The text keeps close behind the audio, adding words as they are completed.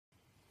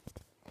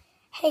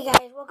Hey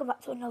guys, welcome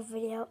back to another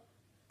video,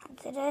 and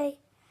today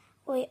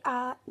we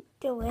are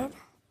doing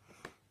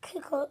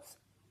kick-ups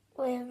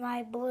with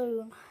my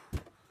balloon.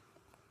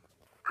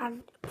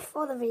 And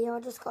before the video I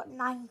just got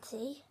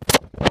 90,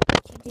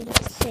 which you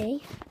didn't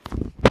see,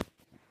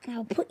 and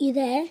I'll put you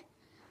there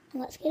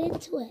and let's get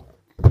into it.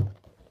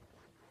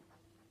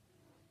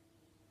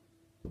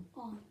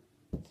 1,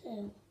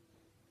 2,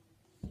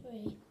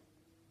 3,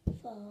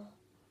 4,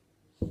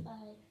 5,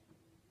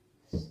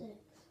 6,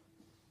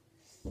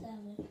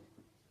 7,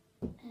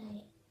 8,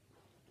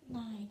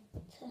 9,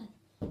 10,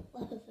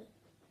 11,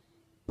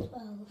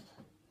 12,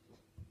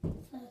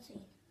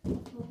 13,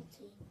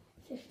 14,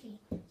 15,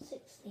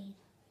 16,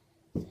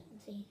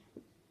 17,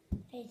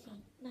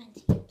 18,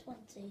 19,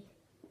 20,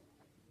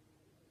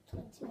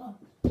 21,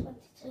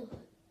 22,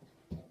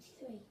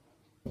 23,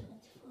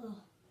 24,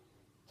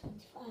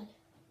 25,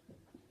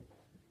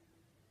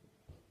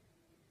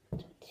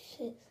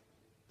 26,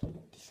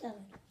 27,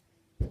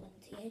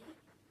 28,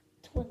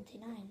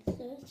 29,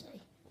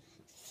 30,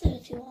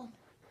 31,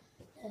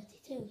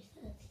 32,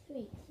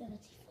 33,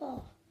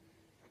 34,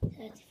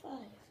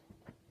 35,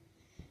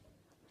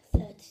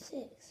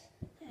 36,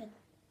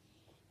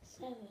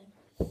 37,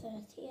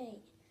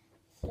 38,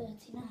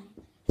 39,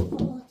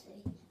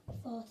 40,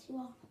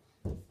 41,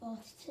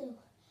 42,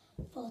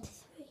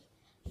 43,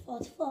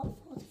 44,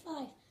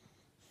 45,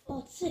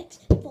 46,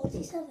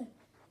 47,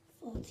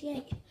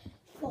 48,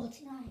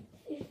 49,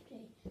 50,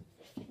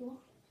 51,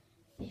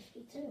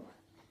 52,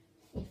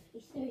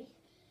 53,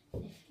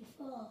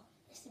 54,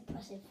 that's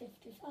impressive,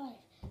 55,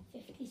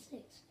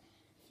 56,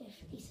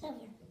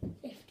 57,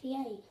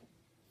 58,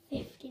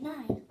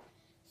 59,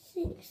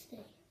 60,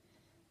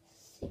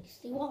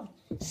 61,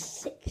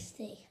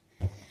 60.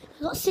 I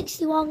got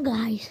 61,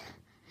 guys.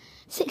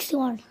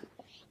 61.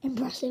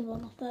 Impressive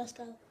on the first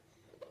go.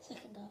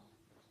 Second go.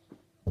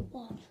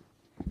 1,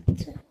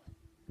 2,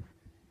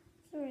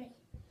 3,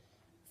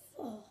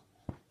 4,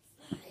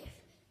 5,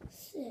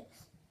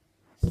 6,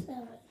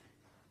 7,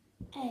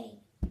 8,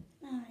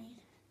 9,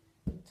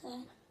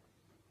 10,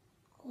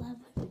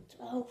 11,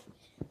 12,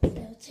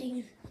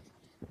 13,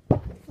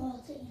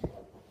 14,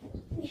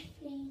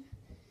 15,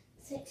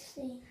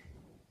 16,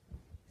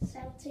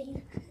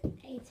 17,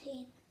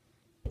 18,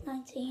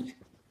 19,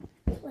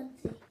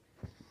 20,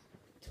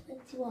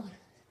 21,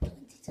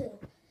 22,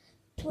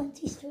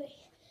 23,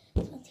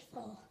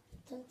 24,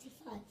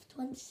 25,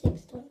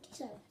 26,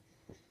 27,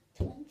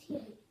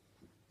 28,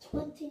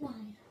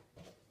 29,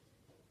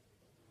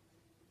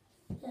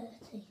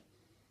 30,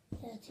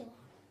 31,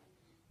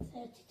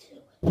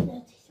 32,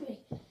 33,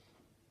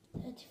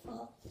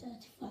 34,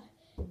 35,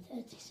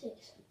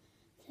 36,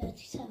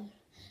 37,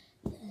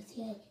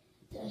 38,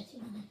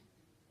 39,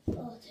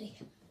 40,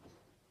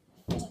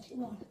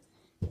 41,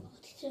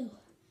 42,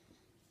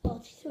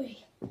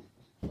 43,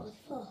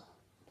 44,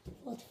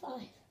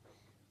 45,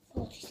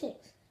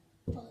 46,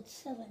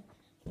 47,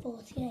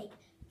 48,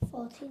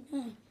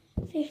 49,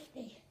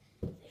 50,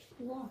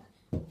 51,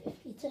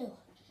 52,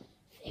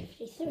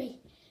 53,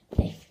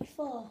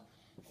 54,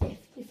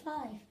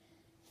 55,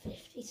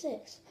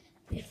 56,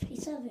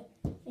 57,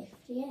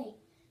 58,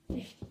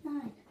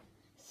 59,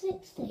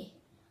 60,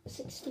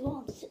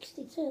 61,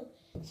 62,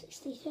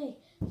 63,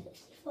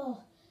 64,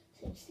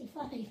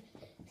 65,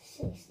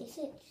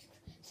 66,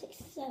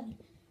 67,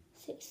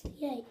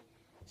 68,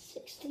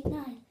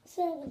 69,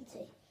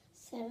 70,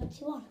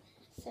 71,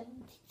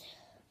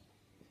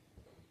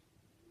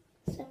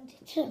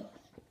 72,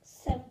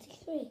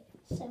 73,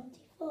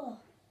 74,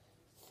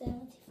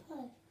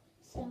 75,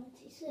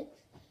 76,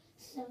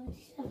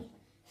 77,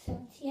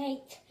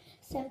 78,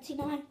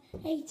 79,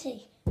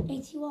 80,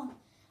 81. I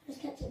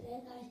just kept it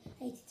there, guys.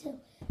 82,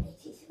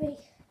 83,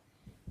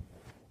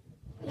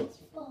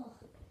 84,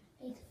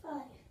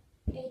 85,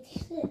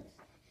 86,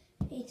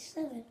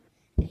 87,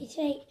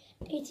 88,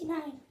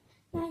 89,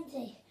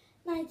 90,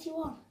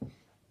 91,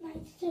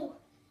 92,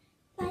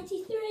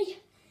 93,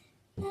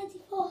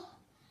 94,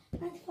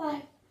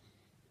 95,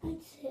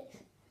 96,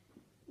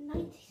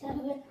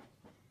 97,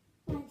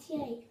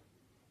 98,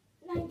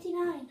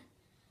 99,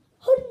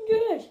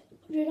 100,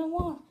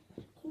 101,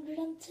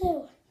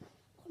 102,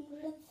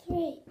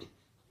 103,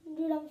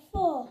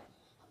 104,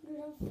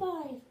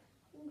 105,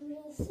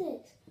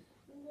 106,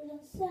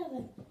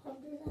 107,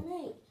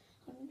 108,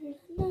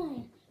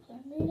 109,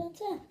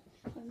 110,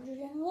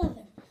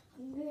 111,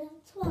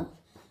 112,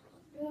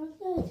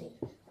 113,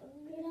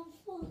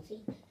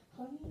 114,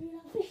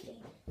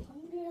 115,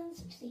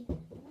 116,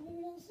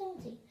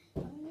 117,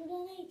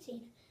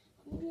 118,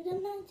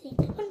 119,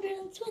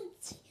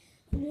 120,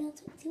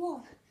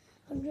 121,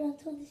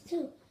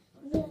 122,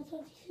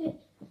 123,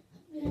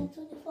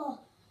 124,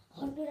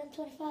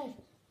 125,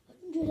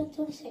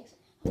 126,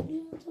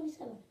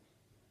 127,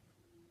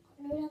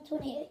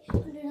 128,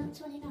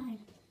 129,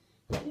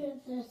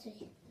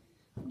 130,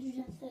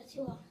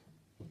 131,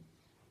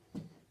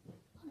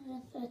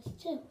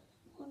 132,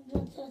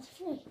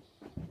 133,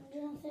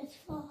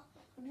 134,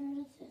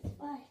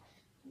 135,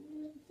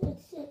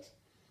 136,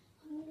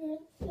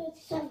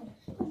 137,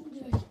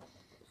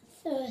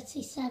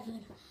 137,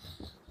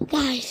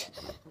 Guys,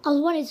 I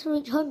was wanting to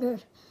reach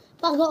 100,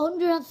 but I got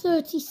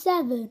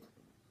 137.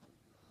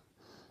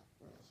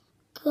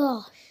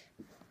 Gosh.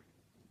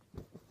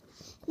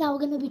 Now we're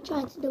going to be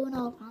trying to do an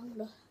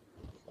all-rounder.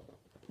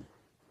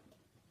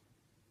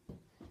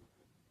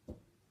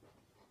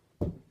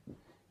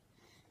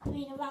 I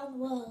mean, around the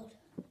world.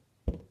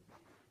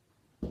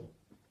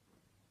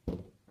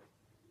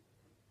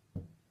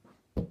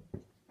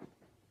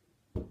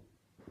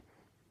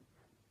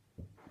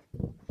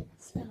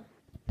 So,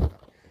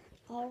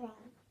 all around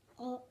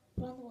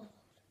the world.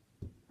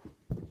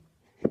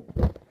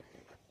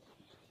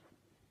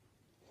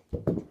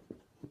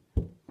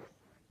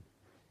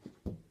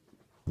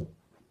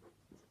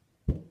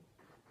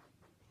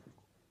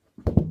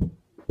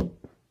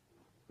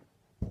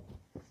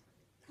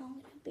 I'm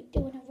going to be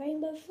doing a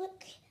rainbow flick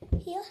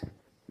here.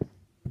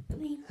 I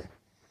mean,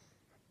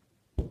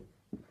 I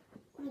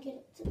want to get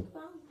it to the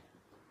ground.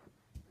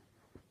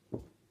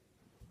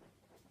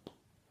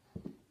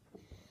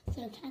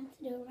 So time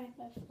to do a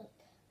rainbow flick.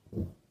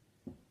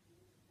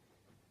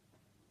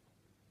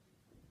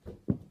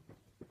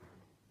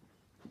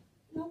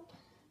 Nope.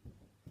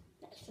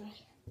 Let's try.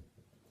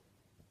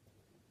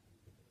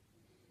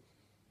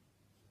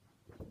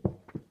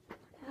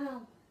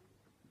 Ow.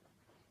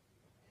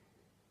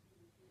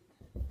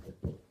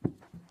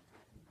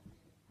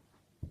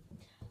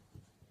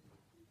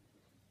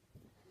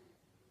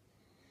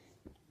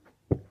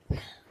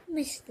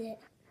 Missed it.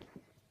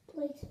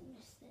 Please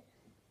missed it.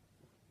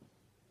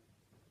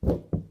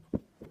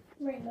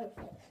 Rainbow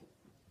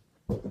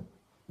flick.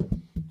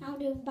 Now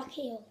doing back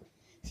heel.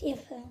 See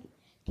if I can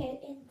get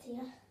it into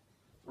you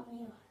from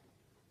here.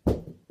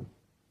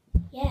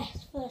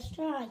 Yes, first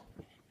try.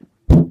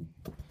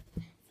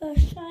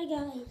 First try,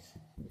 guys.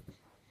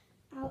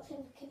 I'll see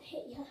if I can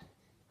hit you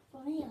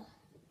from here.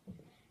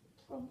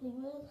 Probably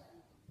will.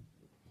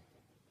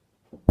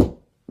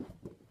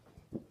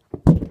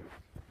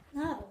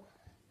 No.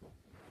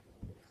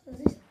 Because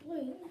this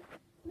balloon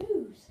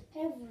moves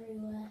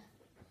everywhere.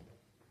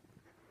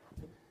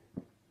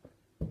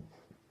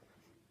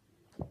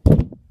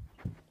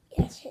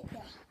 Yes, hit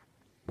you.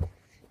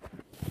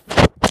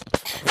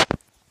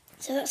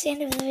 So that's the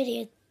end of the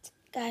video,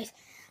 guys.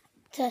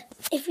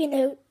 If you're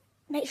new,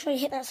 make sure you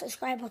hit that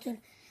subscribe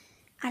button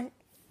and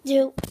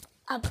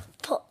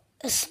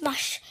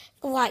smash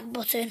the like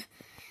button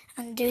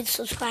and do the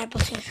subscribe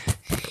button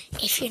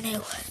if you're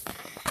new.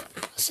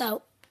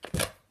 So,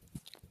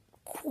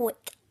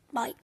 quit. Bye.